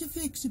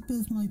crucifix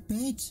above my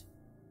bed?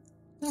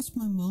 That's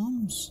my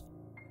mom's.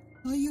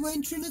 Are you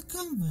entering a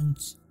convent?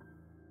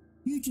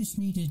 You just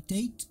need a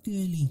date,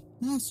 girlie,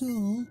 that's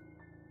all.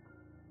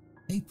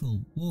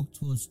 April walked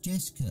towards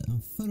Jessica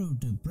and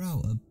furrowed her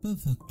brow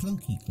above her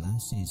clunky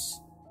glasses.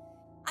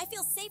 I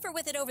feel safer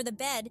with it over the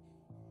bed.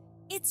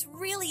 It's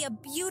really a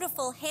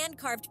beautiful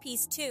hand-carved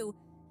piece, too.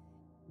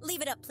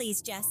 Leave it up,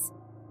 please, Jess.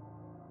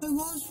 I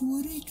was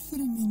worried for a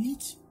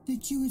minute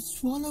that you had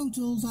swallowed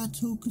all that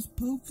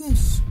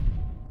hocus-pocus.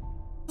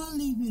 I'll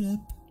leave it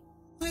up,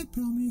 I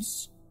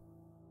promise.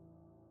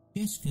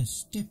 Jessica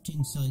stepped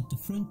inside the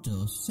front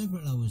door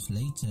several hours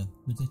later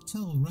with a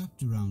towel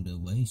wrapped around her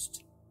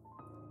waist.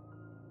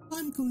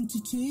 I'm going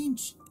to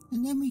change,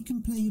 and then we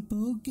can play a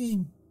board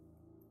game.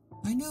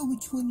 I know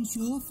which one is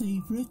your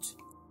favourite,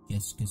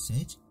 Jessica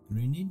said,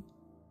 grinning.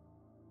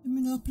 The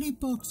Monopoly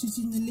box is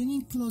in the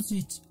linen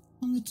closet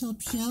on the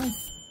top shelf.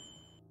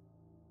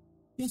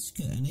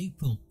 Jessica and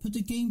April put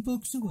the game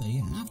box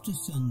away after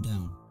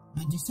sundown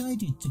and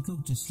decided to go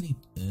to sleep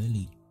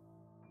early.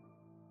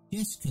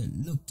 Jessica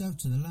looked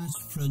out of the large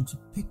front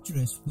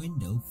picturesque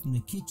window from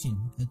the kitchen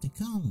at the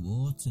calm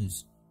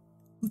waters,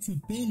 which were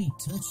barely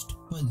touched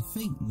by the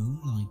faint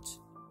moonlight.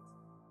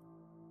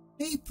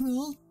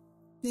 April,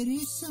 there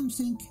is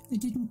something I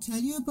didn't tell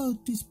you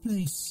about this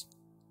place.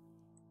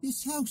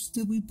 This house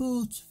that we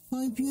bought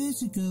 5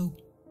 years ago.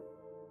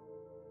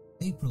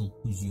 April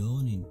was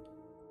yawning,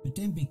 but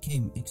then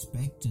became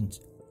expectant,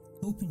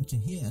 hoping to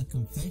hear a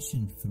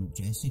confession from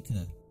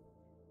Jessica.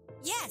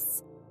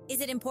 Yes.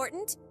 Is it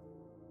important?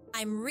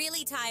 I'm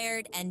really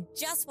tired and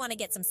just want to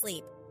get some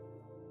sleep.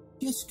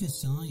 Jessica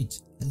sighed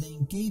and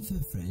then gave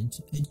her friend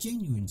a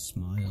genuine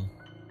smile.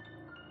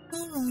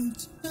 All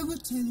right, I will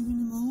tell you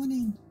in the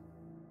morning.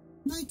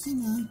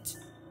 Nighty-night.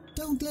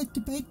 Don't let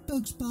the bed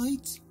bugs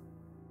bite.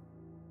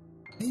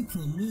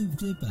 April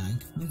moved her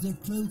bag with her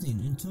clothing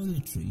and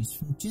toiletries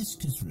from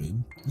Jessica's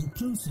room and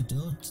closed the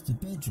door to the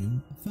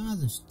bedroom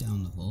farthest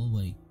down the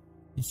hallway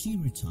as she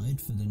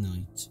retired for the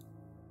night.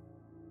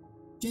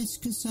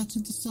 Jessica sat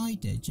at the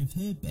side edge of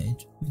her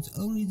bed with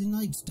only the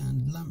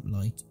nightstand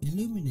lamplight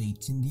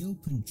illuminating the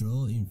open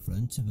drawer in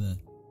front of her.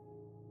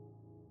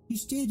 She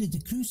stared at the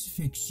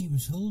crucifix she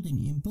was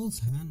holding in both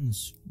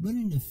hands,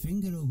 running a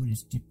finger over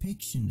its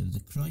depiction of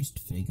the Christ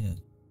figure.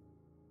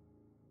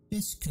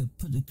 Jessica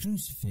put the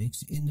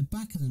crucifix in the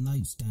back of the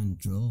nightstand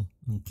drawer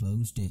and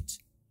closed it,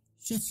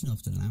 shutting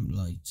off the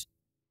lamplight.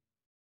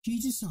 She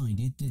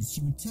decided that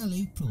she would tell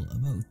April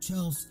about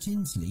Charles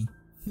Tinsley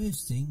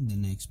first thing the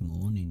next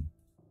morning.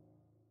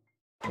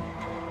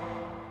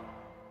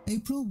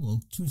 April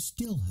woke to a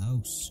still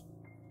house.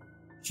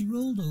 She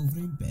rolled over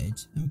in bed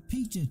and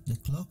peeked at the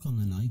clock on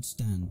the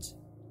nightstand.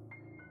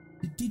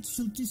 The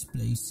digital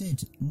display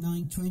said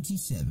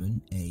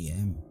 9:27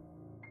 a.m.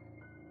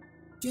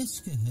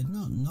 Jessica had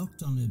not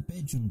knocked on her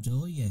bedroom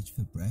door yet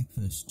for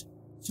breakfast,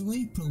 so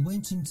April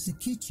went into the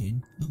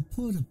kitchen and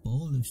poured a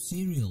bowl of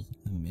cereal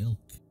and milk.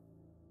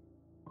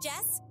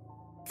 Jess,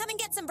 come and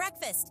get some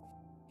breakfast.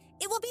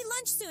 It will be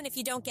lunch soon if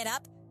you don't get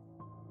up.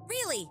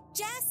 Really,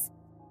 Jess?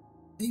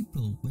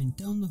 April went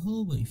down the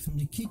hallway from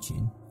the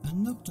kitchen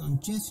and knocked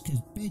on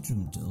Jessica's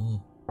bedroom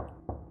door.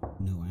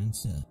 No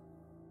answer.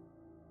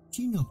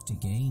 She knocked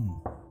again.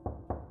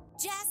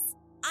 Jess,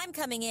 I'm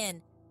coming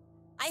in.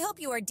 I hope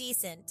you are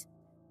decent.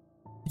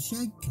 The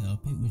shag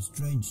carpet was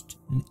drenched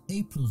and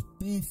April's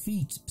bare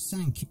feet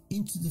sank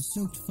into the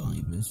soaked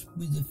fibres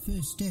with the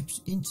first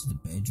steps into the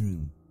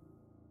bedroom.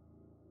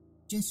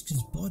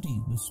 Jessica's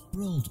body was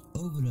sprawled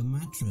over a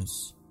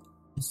mattress.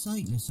 The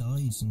sightless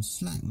eyes and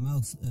slack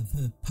mouth of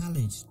her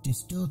pallid,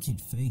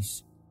 distorted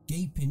face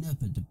gaping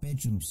up at the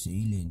bedroom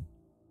ceiling.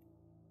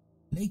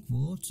 Lake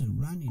water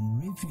ran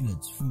in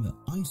rivulets from her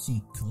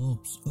icy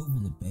corpse over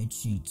the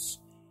bedsheets,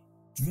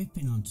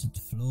 dripping onto the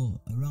floor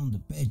around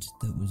the bed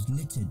that was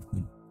littered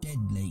with dead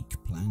lake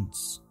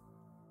plants.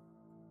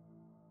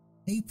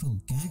 April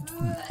gagged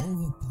from the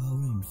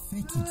overpowering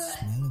fetid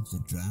smell of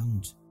the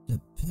drowned that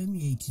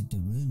permeated the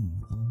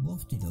room and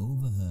wafted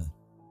over her.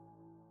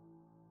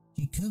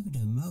 She covered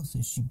her mouth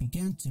as she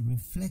began to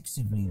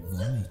reflexively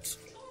vomit,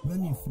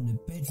 running from the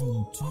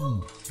bedroom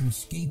tomb to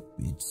escape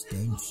its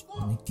stench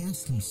and the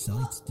ghastly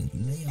sight that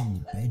lay on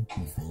the bed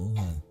before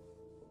her.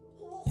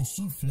 As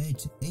she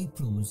fled,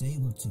 April was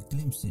able to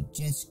glimpse that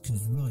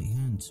Jessica's right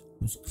hand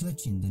was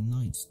clutching the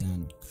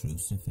nightstand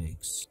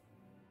crucifix.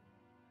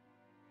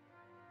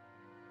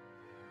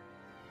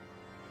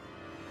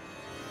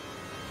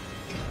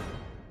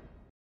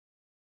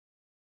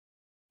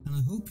 And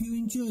I hope you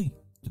enjoy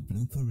the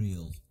blooper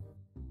reel.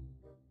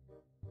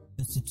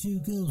 As the two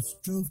girls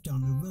drove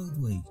down a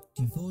roadway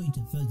devoid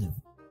of other,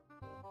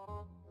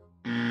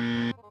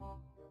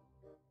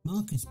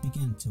 Marcus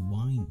began to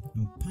whine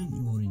and pant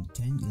more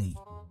intently.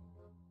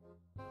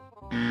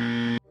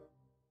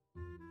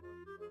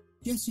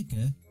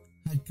 Jessica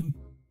had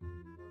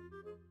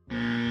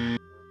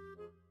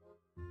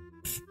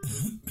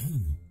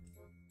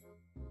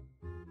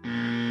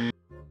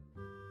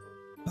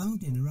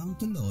bounding around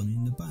the lawn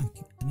in the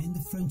back and in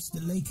the front of the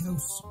lake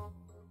house.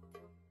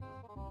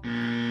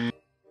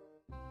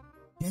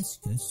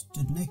 Jessica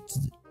stood next to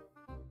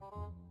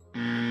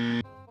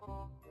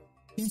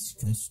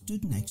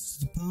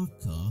the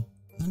parked car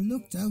and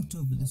looked out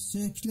over the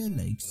circular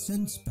lake's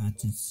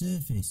sun-spattered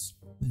surface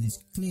with its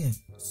clear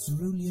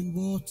cerulean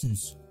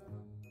waters.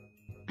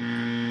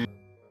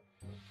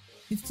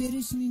 If there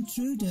is an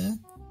intruder,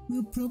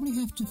 we'll probably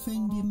have to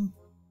fend him.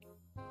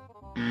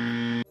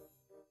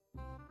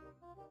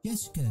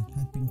 Jessica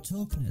had been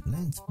talking at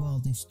length while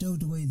they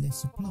stowed away their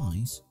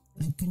supplies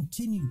and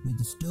continued with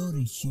the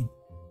story she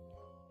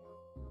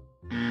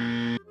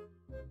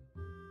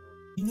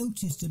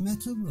noticed a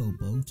metal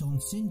rowboat on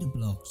cinder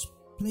blocks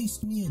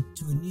placed near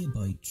to a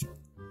nearby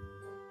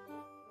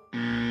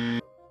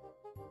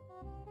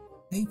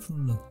April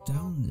looked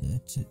down there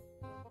to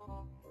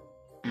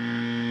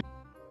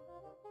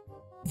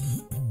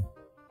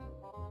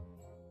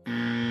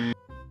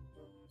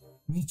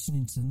reaching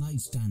into the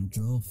nightstand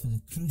drawer for the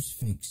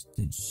crucifix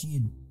that she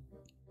had.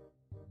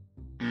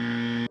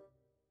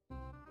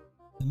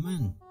 The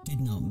man did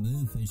not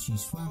move as she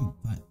swam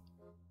back,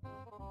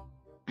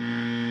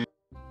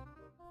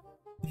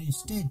 but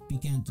instead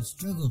began to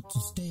struggle to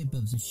stay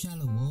above the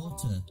shallow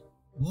water.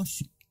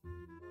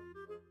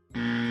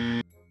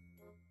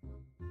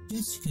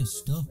 Jessica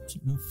stopped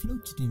and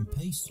floated in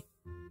pace.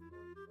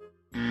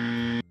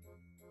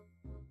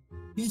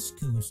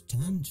 Jessica was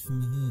tanned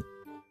from her.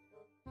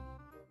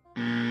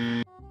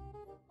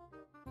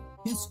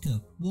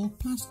 Jessica walked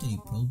past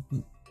April.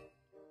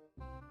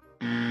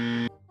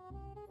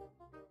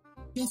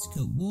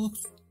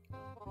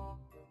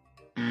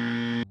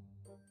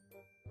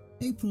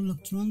 April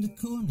looked around the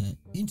corner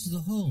into the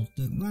hall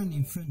that ran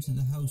in front of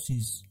the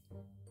houses.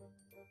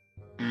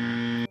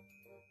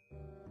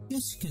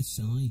 Jessica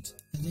sighed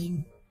and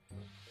then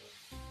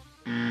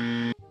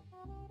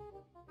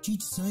she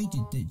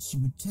decided that she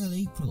would tell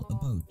April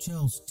about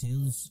Charles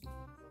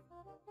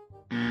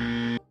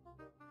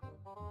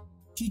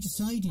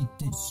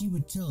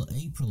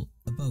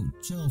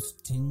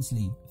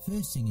Tinsley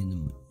first thing in the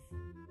morning.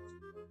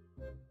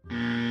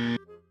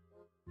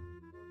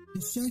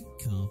 The shag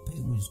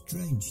carpet was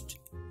drenched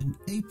and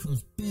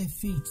April's bare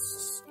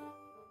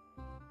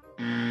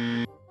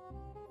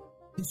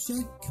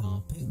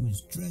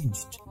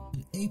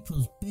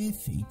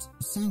feet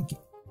sank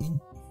in.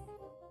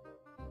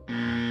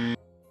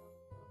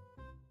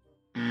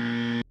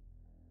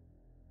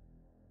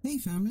 Hey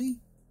family,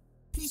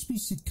 please be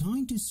so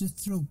kind as to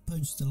throat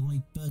punch the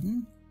like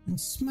button and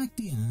smack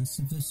the ass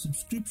of the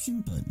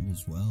subscription button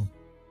as well.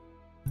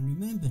 And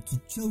remember to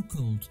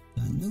chokehold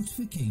that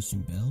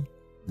notification bell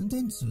and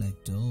then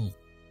select all.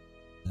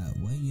 That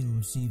way you'll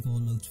receive all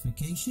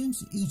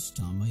notifications each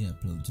time I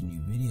upload a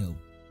new video.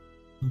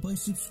 And by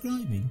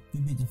subscribing,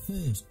 you'll be the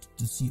first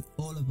to see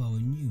all of our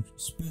new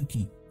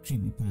spooky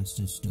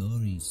creepypasta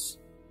stories.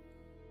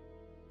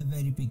 A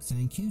very big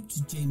thank you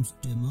to James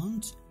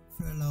Dermond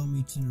for allowing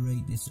me to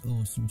narrate this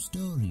awesome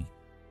story.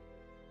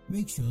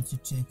 Make sure to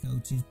check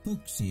out his book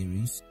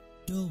series,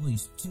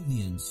 Doorways to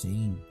the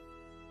Unseen.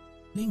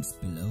 Links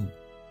below.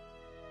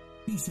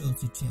 Be sure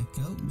to check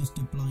out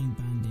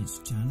MrBlindBandit's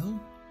channel,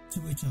 to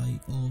which I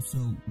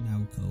also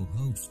now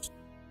co-host.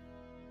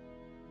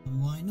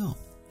 And why not?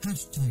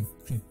 Hashtag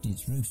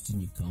Cryptids roast in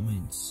your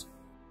comments.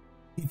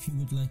 If you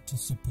would like to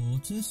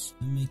support us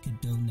and make a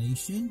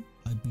donation,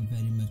 I'd be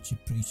very much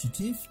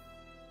appreciative.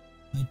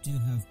 I do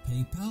have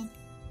PayPal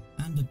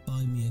and a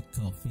Buy Me a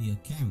Coffee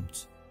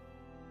account.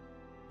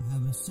 I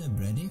have a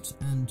subreddit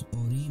and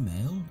or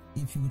email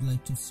if you would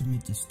like to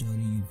submit a story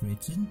you've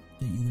written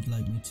that you would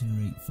like me to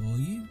narrate for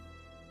you.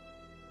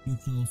 You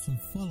can also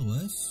follow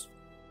us.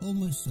 All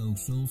my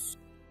socials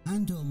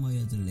and all my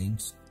other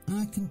links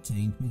are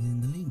contained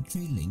within the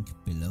Linktree link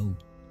below.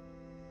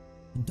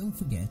 And don't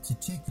forget to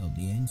check out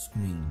the end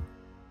screen.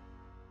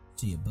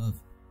 See above.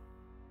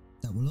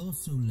 That will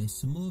also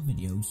list some more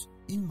videos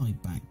in my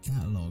back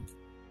catalogue.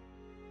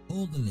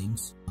 All the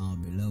links are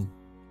below.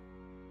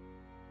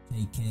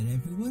 Take care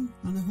everyone,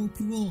 and I hope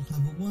you all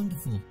have a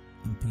wonderful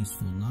and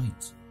peaceful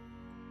night.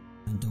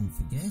 And don't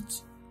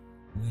forget,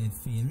 where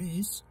fear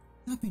is,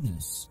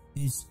 happiness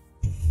is.